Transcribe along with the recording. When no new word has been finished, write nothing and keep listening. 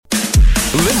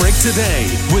Limerick Today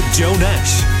with Joe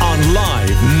Nash on Live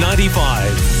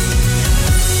 95.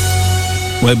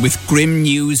 Well, with grim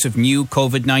news of new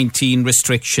COVID-19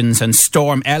 restrictions and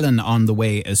Storm Ellen on the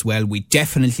way as well, we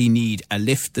definitely need a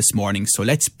lift this morning. So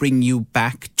let's bring you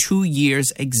back 2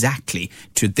 years exactly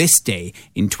to this day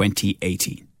in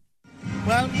 2018.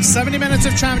 Well, 70 minutes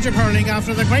of championship hurling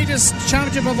after the greatest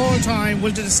championship of all time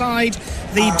will decide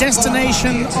the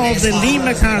destination of the Liam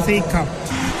McCarthy Cup.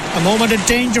 A moment of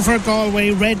danger for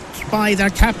Galway, read by their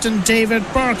captain David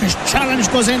Burke. A challenge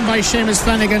goes in by Seamus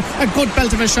Flanagan. A good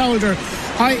belt of a shoulder.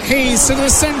 Hayes to the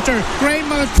centre. Graham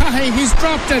Mulcahy, he's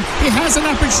dropped it. He has an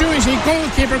opportunity.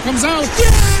 Goalkeeper comes out.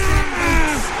 Yeah!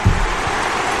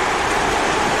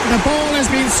 The ball has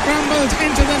been scrambled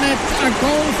into the net. A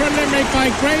goal for Limerick by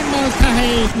Graham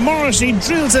Mulcahy. Morrissey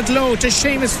drills it low to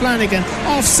Seamus Flanagan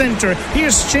off centre.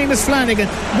 Here's Seamus Flanagan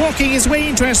working his way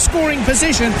into a scoring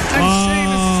position, and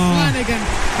Seamus Flanagan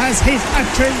has hit a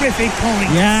terrific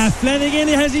point. Yeah, Flanagan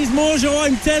has his mojo,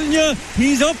 I'm telling you.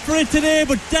 He's up for it today.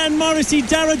 But Dan Morrissey,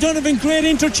 Dara Donovan, great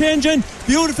interchanging,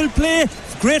 beautiful play.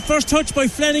 Great first touch by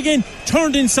Flanagan,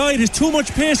 turned inside. There's too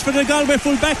much pace for the Galway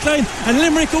full back line, and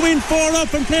Limerick go in 4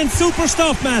 up and playing super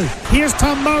stuff, Mal. Here's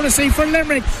Tom Morrissey for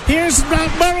Limerick. Here's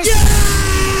Morrissey.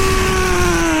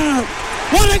 Yeah!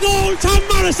 What a goal, Tom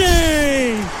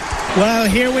Morrissey! Well,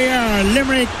 here we are,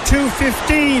 Limerick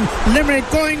 2-15. Limerick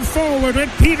going forward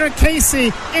with Peter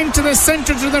Casey into the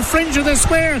centre to the fringe of the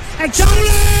square. And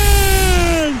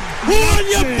Jowlin! On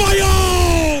your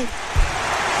bio!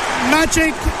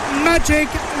 Magic.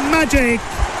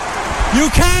 You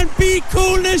can't beat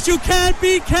coolness, you can't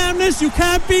beat calmness, you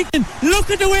can't beat... Look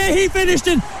at the way he finished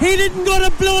it. He didn't go to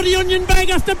blow the onion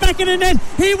bag off the back of the net.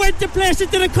 He went to place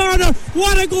it to the corner.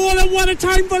 What a goal and what a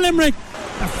time for Limerick.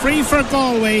 A free for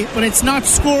Galway, but it's not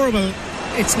scoreable.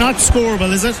 It's not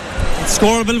scoreable, is it? It's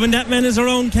scoreable when that man is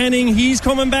around. Canning, he's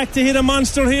coming back to hit a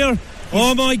monster here.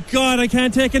 Oh my God, I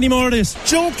can't take any more of this.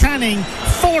 Joe Canning,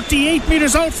 48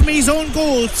 metres out from his own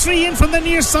goal, 3 in from the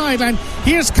near sideline.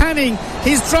 Here's Canning,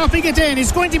 he's dropping it in,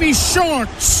 he's going to be short.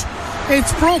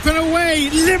 It's broken away.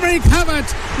 Limerick have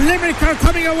it. Limerick are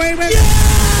coming away with it.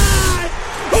 Yeah!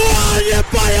 Oh, you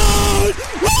Bayern!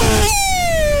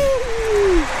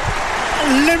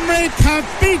 Limerick have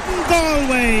beaten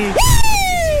Galway.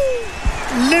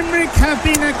 Limerick have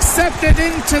been accepted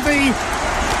into the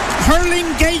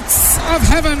hurling gates of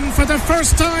heaven for the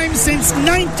first time since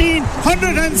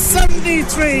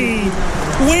 1973.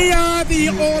 We are the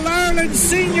All-Ireland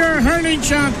Senior Hurling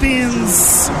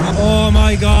Champions. Oh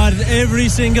my God, every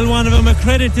single one of them. A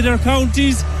credit to their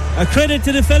counties, a credit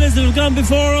to the fellas that have gone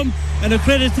before them, and a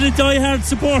credit to the die-hard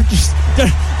supporters.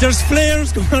 There's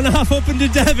flares going off up in the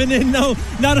Devon end now.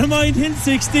 Not a mind in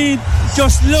 16.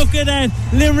 Just look at that.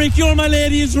 Limerick, You're My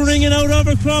Lady is ringing out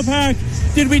over Crow Park.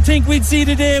 Did we think we'd see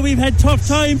the day? We've had tough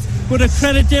times, but a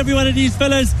credit to every one of these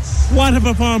fellas. What a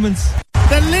performance.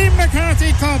 The Liam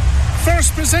McCarthy Cup,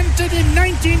 first presented in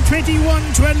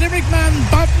 1921 to a Limerick man,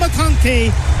 Bob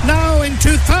McConkey, now in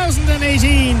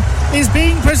 2018 is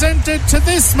being presented to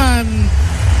this man,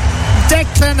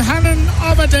 Declan Hannon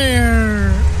of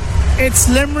Adair. It's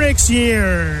Limerick's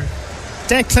year.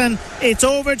 Declan, it's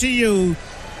over to you.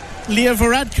 Leo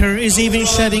Varadkar is even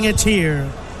shedding a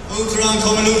tear. Outran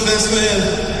coming out last well.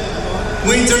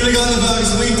 Winter the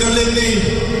Galvags, winter Libby.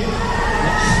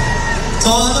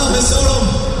 Tana Besorum,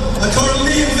 a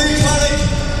Cornelian Vicarik,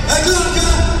 a Glocka,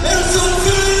 Erson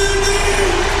Philly.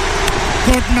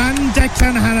 Good man,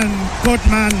 Declan Hannon. Good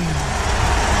man.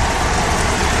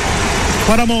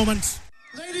 What a moment.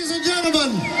 Ladies and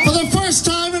gentlemen, for the first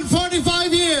time in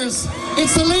 45 years,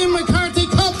 it's the Liam McCarthy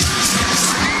Cup.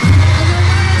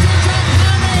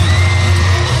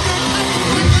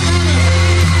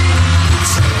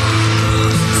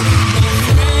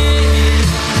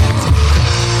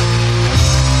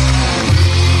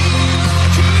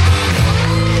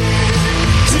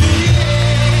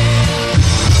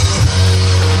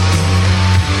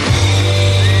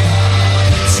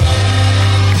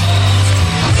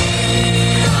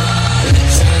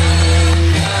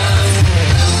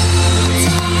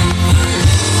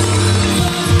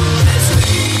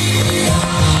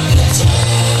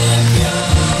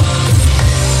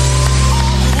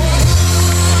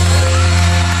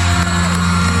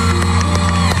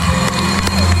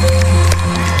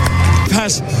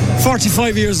 Pat,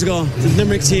 45 years ago, the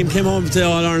Limerick team came home to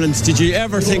All-Ireland. Did you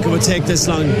ever think it would take this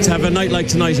long to have a night like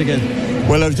tonight again?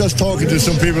 Well, I was just talking to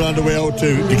some people on the way out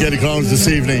to get a grounds this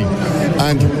evening,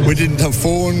 and we didn't have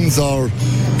phones or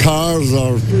cars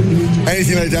or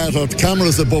anything like that, or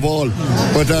cameras above all.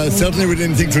 But certainly we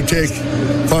didn't think it would take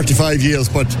 45 years.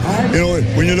 But,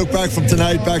 when you look back from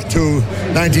tonight back to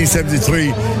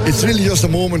 1973, it's really just a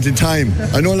moment in time.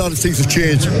 I know a lot of things have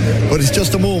changed, but it's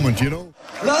just a moment,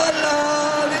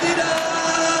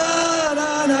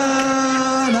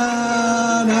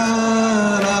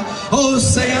 Oh,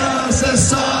 sing us a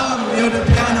song, you're the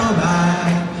piano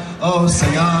man. Oh,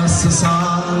 sing us a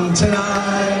song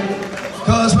tonight,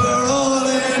 'cause we're all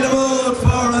in the mood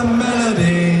for a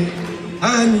melody,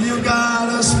 and you got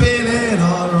us feeling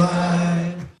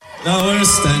alright. Now we're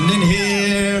standing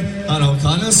here on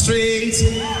O'Connell Street,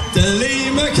 the Lee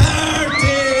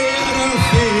McCarthy at our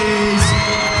feet.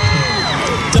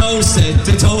 Dow set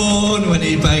the tone when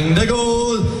he banged the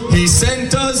goal, he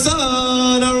sent us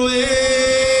on our way.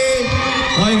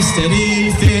 I'm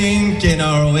steady thinking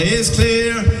our way is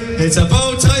clear. It's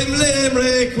about time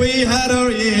Limerick we had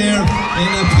our year.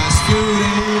 In the past few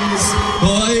days,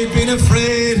 I've been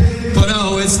afraid, but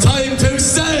now it's time to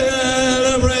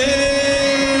celebrate.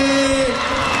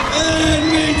 Let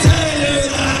me tell you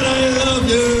that I love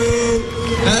you,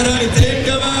 and I think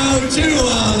about you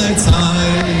all the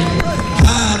time.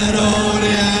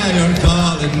 Caledonia, you're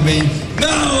calling me,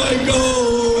 now I'm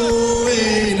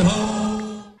going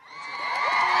home.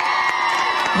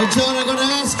 Well, John, I'm going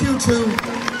to ask you to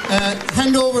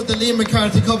hand over the Liam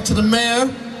McCarthy Cup to the Mayor,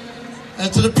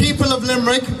 to the people of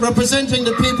Limerick, representing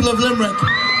the people of Limerick,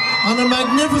 on a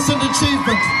magnificent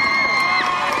achievement.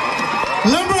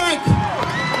 Limerick,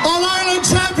 All-Ireland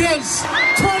Champions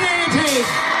 2018!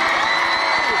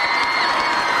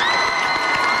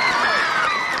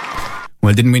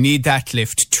 Well, didn't we need that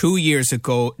lift? 2 years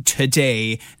ago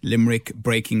today, Limerick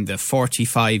breaking the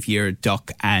 45-year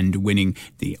duck and winning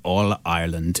the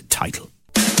All-Ireland title.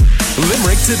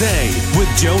 Limerick Today with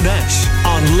Joe Nash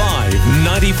on Live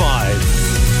 95.